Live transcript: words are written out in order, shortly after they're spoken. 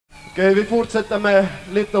Okej, vi fortsätter med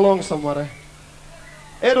lite långsammare.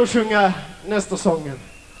 Edo sjunger nästa sången.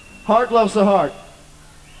 Heart loves a heart.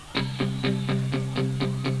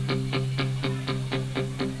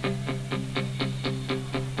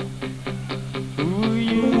 Ooh,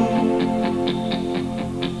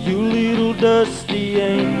 you little dusty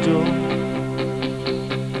angel.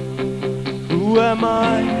 Who am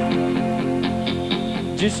I?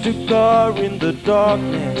 Just a car in the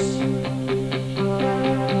darkness.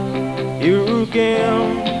 Here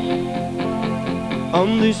again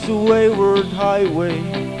on this wayward highway,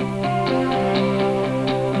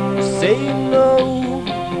 saying no,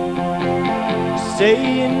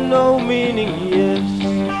 meaning yes.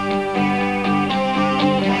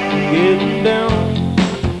 Getting down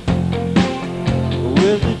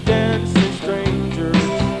with the dancing strangers,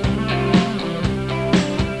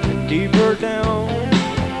 and deeper down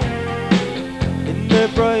in their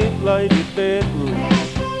bright lighted bedrooms.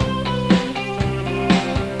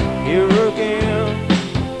 Here again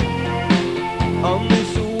on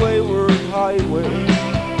this wayward highway,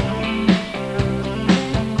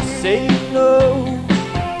 saying no,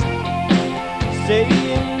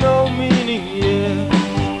 meaning yes.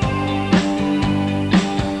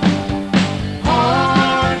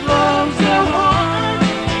 Heart loves a heart,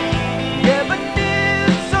 yeah, but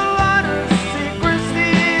it's a lot of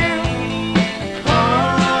secrecy.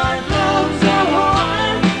 Heart loves a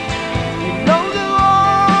heart, you know the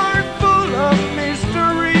heart full of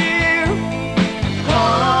mystery.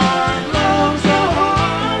 Heart loves a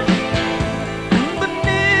heart, but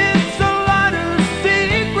it's a lot of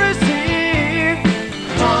secrecy.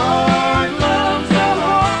 Heart loves a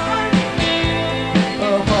heart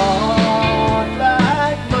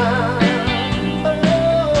like mine, a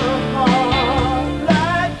heart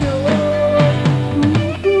like yours.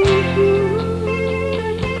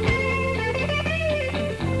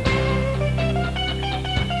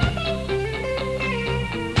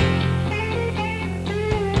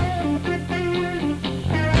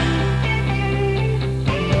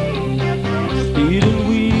 Speeding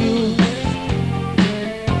wheels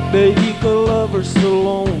make a lover so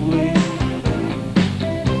lonely.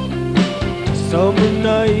 Summer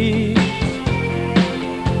nights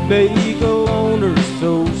make a loner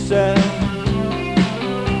so sad.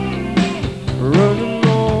 Running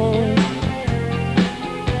on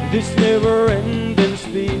this never-ending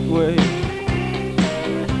speedway,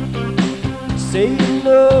 saying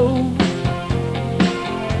no,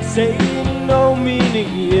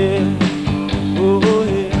 meaning yeah. Oh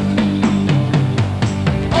yeah.